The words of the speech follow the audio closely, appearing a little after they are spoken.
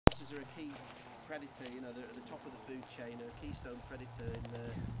are a key predator, you know, they're at the top of the food chain, a keystone predator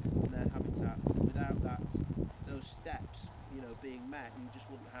in their habitat. Without that, those steps, you know, being met, you just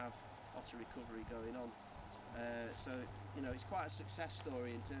wouldn't have otter recovery going on. So, you know, it's quite a success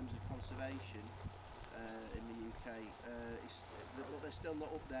story in terms of conservation in the UK. But they're still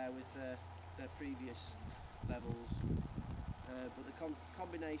not up there with their previous levels. But the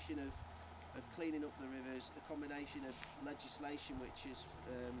combination of cleaning up the rivers, a combination of legislation which has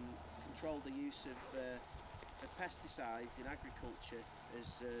controlled the use of pesticides in agriculture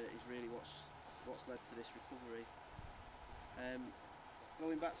is really what's led to this recovery.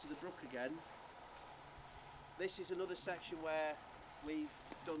 Going back to the brook again, this is another section where we've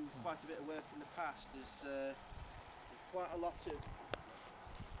done quite a bit of work in the past. There's quite a lot of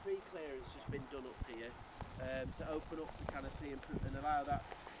pre-clearance has been done up here to open up the canopy and allow that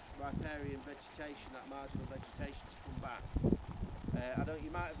riparian vegetation, that marginal vegetation, to come back. You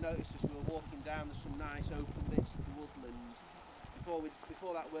might have noticed as we were walking down, there's some nice open bits of the woodland.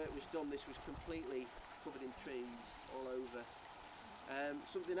 Before that work was done, this was completely covered in trees all over.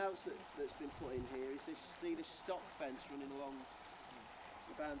 Something else that's been put in here is this stock fence running along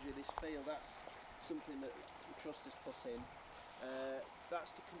the boundary of this field. That's something that the Trust has put in. That's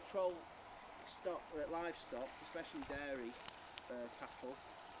to control livestock, especially dairy cattle,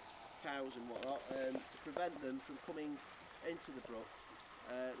 cows and whatnot, to prevent them from coming into the brook.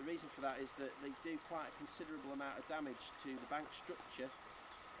 The reason for that is that they do quite a considerable amount of damage to the bank structure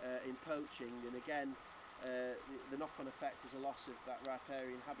in poaching, and again the knock-on effect is a loss of that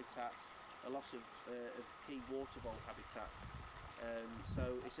riparian habitat, a loss of key water vole habitat.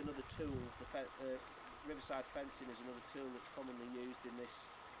 So it's another tool. Riverside fencing is another tool that's commonly used in this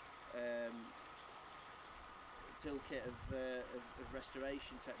toolkit of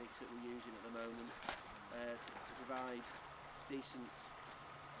restoration techniques that we're using at the moment to provide decent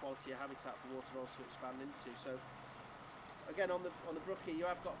quality of habitat for water voles to expand into. So again, on the brook here, you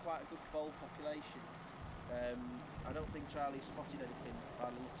have got quite a good vole population. I don't think Charlie's spotted anything by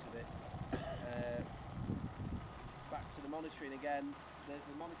the looks of it. Back to the monitoring again. The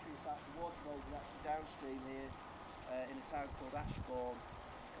monitoring site for water voles is actually downstream here in a town called Ashbourne.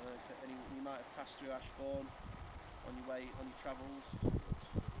 You might have passed through Ashbourne on your travels.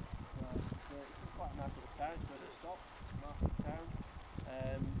 It's quite a nice little town. It's where it stops, market town.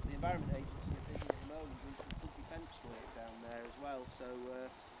 The Environment Agency are busy at the moment doing some flood defence work down there as well. So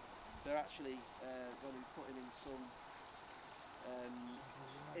they're actually going to be putting in some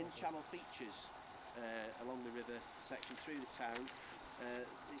in-channel features along the river section through the town.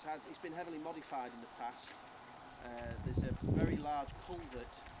 It's been heavily modified in the past. There's a very large culvert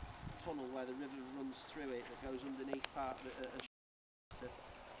tunnel where the river runs through it that goes underneath part of it.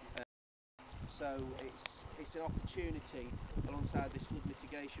 So it's an opportunity, alongside this flood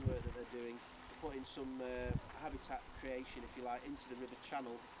mitigation work that they're doing, to put in some habitat creation, if you like, into the river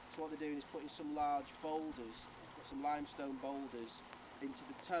channel. So what they're doing is putting some large boulders, some limestone boulders, into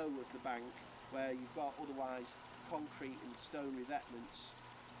the toe of the bank, where you've got otherwise concrete and stone revetments,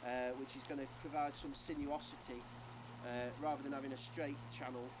 which is going to provide some sinuosity rather than having a straight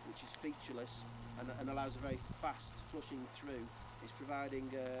channel which is featureless and allows a very fast flushing through. It's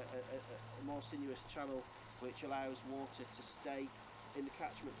providing a more sinuous channel which allows water to stay in the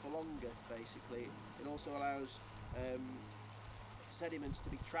catchment for longer, basically. It also allows sediments to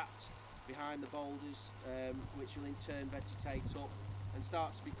be trapped behind the boulders, which will in turn vegetate up and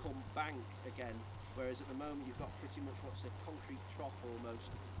start to become bank again, whereas at the moment you've got pretty much what's a concrete trough almost.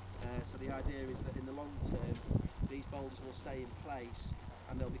 So the idea is that in the long term these boulders will stay in place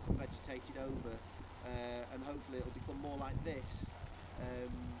and they'll become vegetated over, and hopefully it'll become more like this,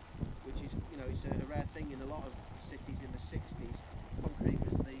 which is, you know, it's a rare thing in a lot of cities in the 60s. Concrete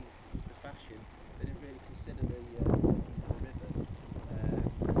was the fashion. They didn't really consider the workings of the river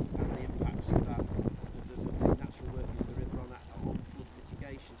and the impacts of that, the natural workings of the river on flood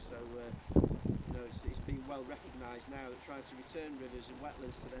mitigation. So you know, it's been well recognised now that trying to return rivers and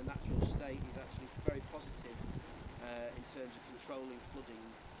wetlands to their natural state is actually very positive in terms of controlling flooding.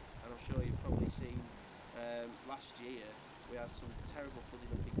 And I'm sure you've probably seen last year we had some terrible flooding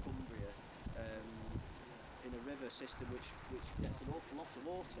up in Cumbria in a river system which gets an awful lot of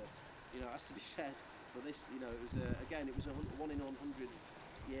water. You know, it has to be said. But this, you know, it was again, it was a 1 in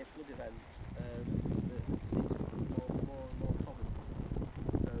 100-year flood event that seems to become more and more common.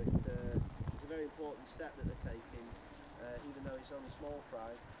 So it's a very important step that they're taking, even though it's only small fry.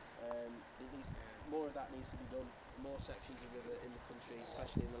 More of that needs to be done. More sections of river in the country,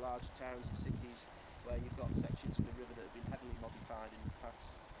 especially in the larger towns and cities, where you've got sections of the river that have been heavily modified in the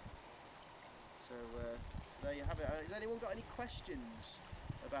past. So there you have it. Has anyone got any questions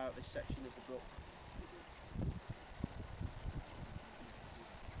about this section of the brook.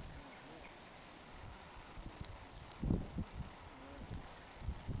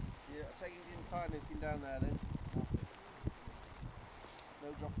 Yeah, I take it you didn't find anything down there then?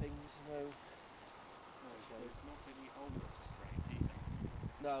 No droppings, no... There's not any old water straight either.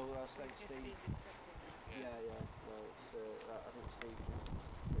 No, I was saying Steve. Yes. Yeah. No, it's, I think Steve was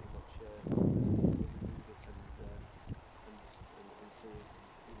pretty much remove it and see,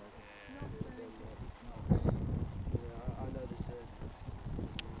 you know. Not it's, very good, yeah, it's not very good. I know there's a...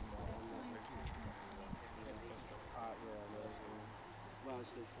 yeah, I know. Well,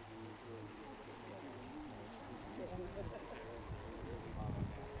 it's the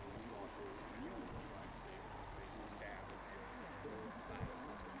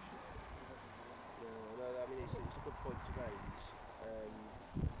I mean, it's a good point to raise.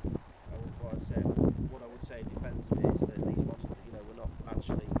 What I would say in defence of it is that these ones, you know, we're not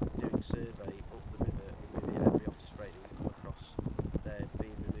actually doing survey up the river. Every osprey that we come across, they're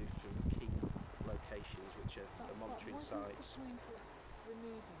being removed from key locations, which are monitoring sites,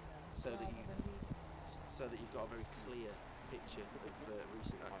 so that you've got a very clear picture of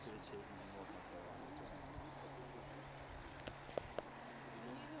recent activity.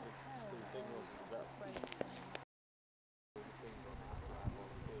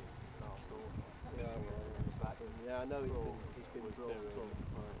 Yeah, I know he's been brought up.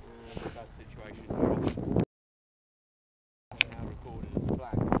 Bad situation.